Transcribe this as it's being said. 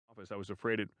office, I was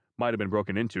afraid it might have been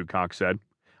broken into, Cox said.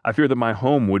 I fear that my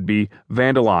home would be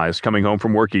vandalized coming home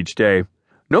from work each day.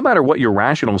 No matter what your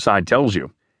rational side tells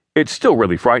you, it's still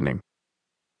really frightening.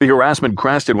 The harassment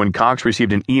crested when Cox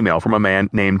received an email from a man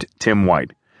named Tim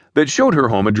White that showed her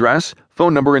home address,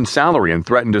 phone number, and salary and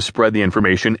threatened to spread the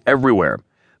information everywhere.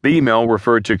 The email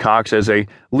referred to Cox as a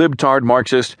libtard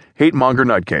Marxist hate-monger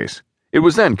nutcase. It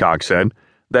was then, Cox said,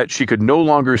 that she could no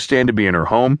longer stand to be in her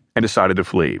home and decided to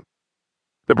flee.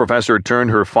 The professor turned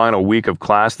her final week of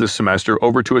class this semester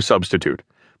over to a substitute,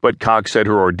 but Cox said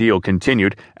her ordeal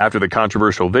continued after the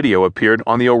controversial video appeared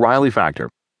on the O'Reilly Factor.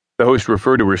 The host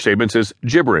referred to her statements as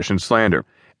gibberish and slander,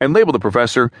 and labeled the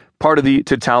professor part of the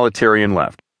totalitarian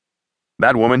left.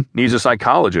 That woman needs a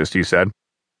psychologist, he said.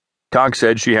 Cox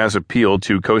said she has appealed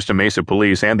to Costa Mesa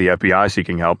police and the FBI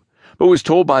seeking help, but was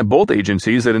told by both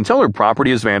agencies that until her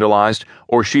property is vandalized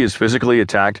or she is physically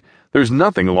attacked, there's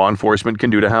nothing law enforcement can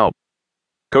do to help.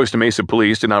 Costa Mesa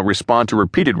police did not respond to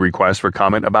repeated requests for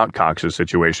comment about Cox's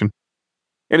situation.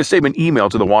 In a statement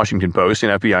emailed to the Washington Post,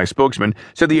 an FBI spokesman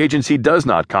said the agency does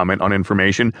not comment on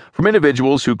information from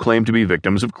individuals who claim to be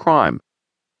victims of crime.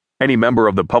 Any member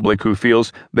of the public who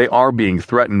feels they are being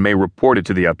threatened may report it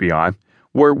to the FBI,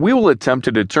 where we will attempt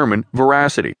to determine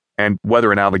veracity and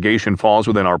whether an allegation falls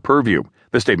within our purview,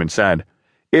 the statement said.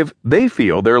 If they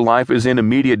feel their life is in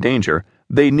immediate danger,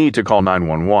 they need to call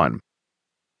 911.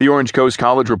 The Orange Coast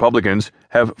College Republicans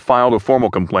have filed a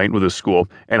formal complaint with the school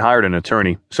and hired an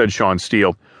attorney, said Sean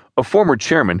Steele, a former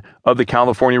chairman of the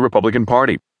California Republican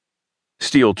Party.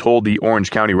 Steele told the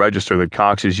Orange County Register that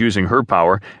Cox is using her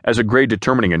power as a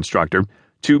grade-determining instructor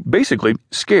to basically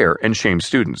scare and shame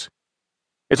students.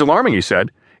 It's alarming, he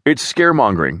said. It's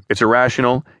scaremongering, it's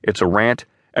irrational, it's a rant,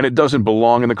 and it doesn't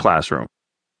belong in the classroom.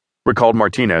 Recalled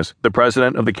Martinez, the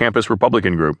president of the campus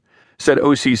Republican group, said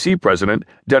OCC President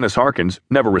Dennis Harkins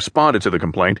never responded to the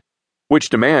complaint, which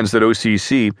demands that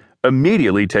OCC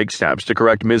immediately take steps to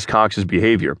correct Ms. Cox's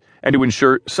behavior and to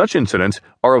ensure such incidents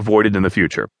are avoided in the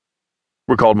future.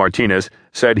 Recalled Martinez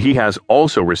said he has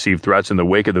also received threats in the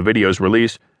wake of the video's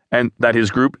release and that his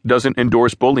group doesn't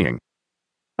endorse bullying.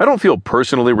 I don't feel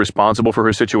personally responsible for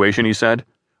her situation, he said.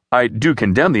 I do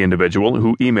condemn the individual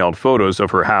who emailed photos of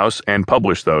her house and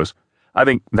published those. I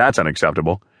think that's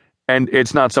unacceptable. And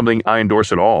it's not something I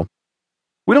endorse at all.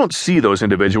 We don't see those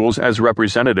individuals as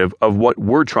representative of what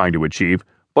we're trying to achieve,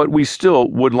 but we still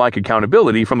would like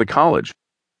accountability from the college.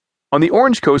 On the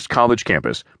Orange Coast College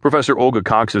campus, Professor Olga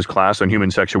Cox's class on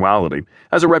human sexuality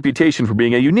has a reputation for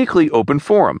being a uniquely open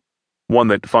forum, one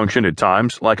that functioned at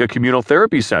times like a communal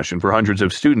therapy session for hundreds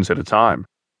of students at a time.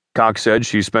 Cox said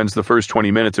she spends the first 20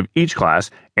 minutes of each class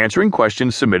answering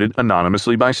questions submitted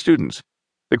anonymously by students.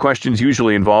 The questions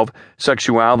usually involve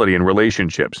sexuality and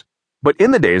relationships. But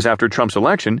in the days after Trump's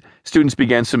election, students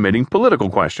began submitting political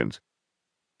questions.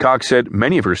 Cox said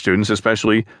many of her students,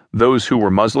 especially those who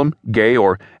were Muslim, gay,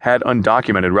 or had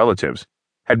undocumented relatives,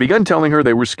 had begun telling her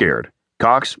they were scared.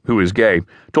 Cox, who is gay,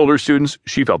 told her students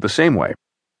she felt the same way.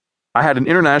 I had an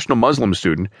international Muslim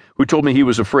student who told me he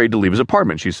was afraid to leave his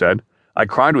apartment, she said. I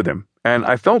cried with him, and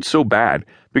I felt so bad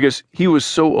because he was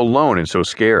so alone and so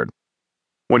scared.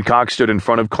 When Cox stood in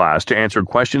front of class to answer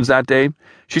questions that day,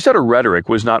 she said her rhetoric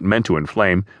was not meant to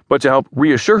inflame, but to help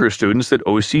reassure her students that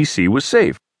OCC was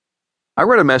safe. I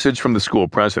read a message from the school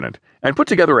president and put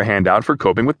together a handout for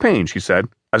coping with pain, she said.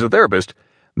 As a therapist,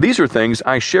 these are things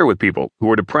I share with people who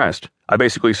are depressed. I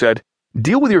basically said,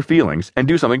 deal with your feelings and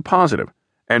do something positive.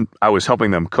 And I was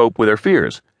helping them cope with their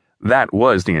fears. That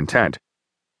was the intent.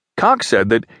 Cox said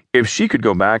that if she could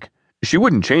go back, she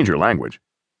wouldn't change her language.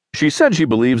 She said she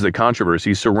believes the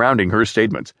controversy surrounding her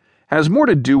statements has more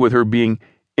to do with her being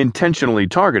intentionally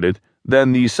targeted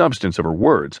than the substance of her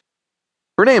words.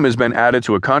 Her name has been added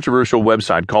to a controversial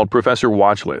website called Professor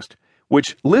Watchlist,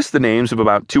 which lists the names of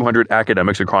about 200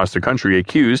 academics across the country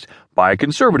accused by a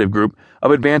conservative group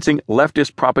of advancing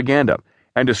leftist propaganda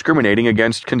and discriminating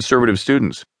against conservative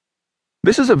students.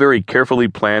 This is a very carefully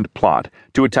planned plot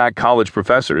to attack college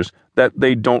professors that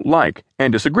they don't like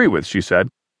and disagree with, she said.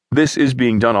 This is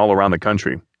being done all around the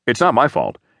country. It's not my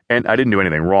fault, and I didn't do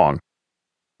anything wrong.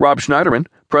 Rob Schneiderman,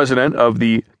 president of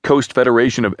the Coast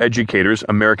Federation of Educators,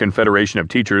 American Federation of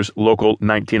Teachers, Local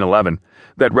 1911,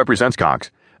 that represents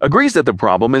Cox, agrees that the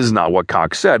problem is not what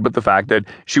Cox said, but the fact that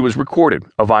she was recorded,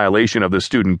 a violation of the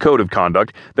student code of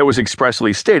conduct that was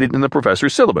expressly stated in the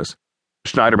professor's syllabus.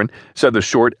 Schneiderman said the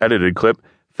short, edited clip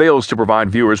fails to provide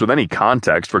viewers with any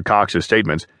context for Cox's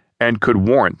statements and could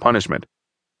warrant punishment.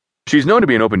 She's known to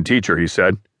be an open teacher, he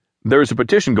said. There is a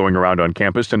petition going around on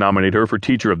campus to nominate her for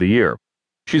Teacher of the Year.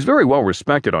 She's very well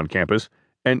respected on campus,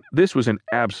 and this was an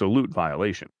absolute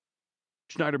violation.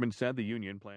 Schneiderman said the union planned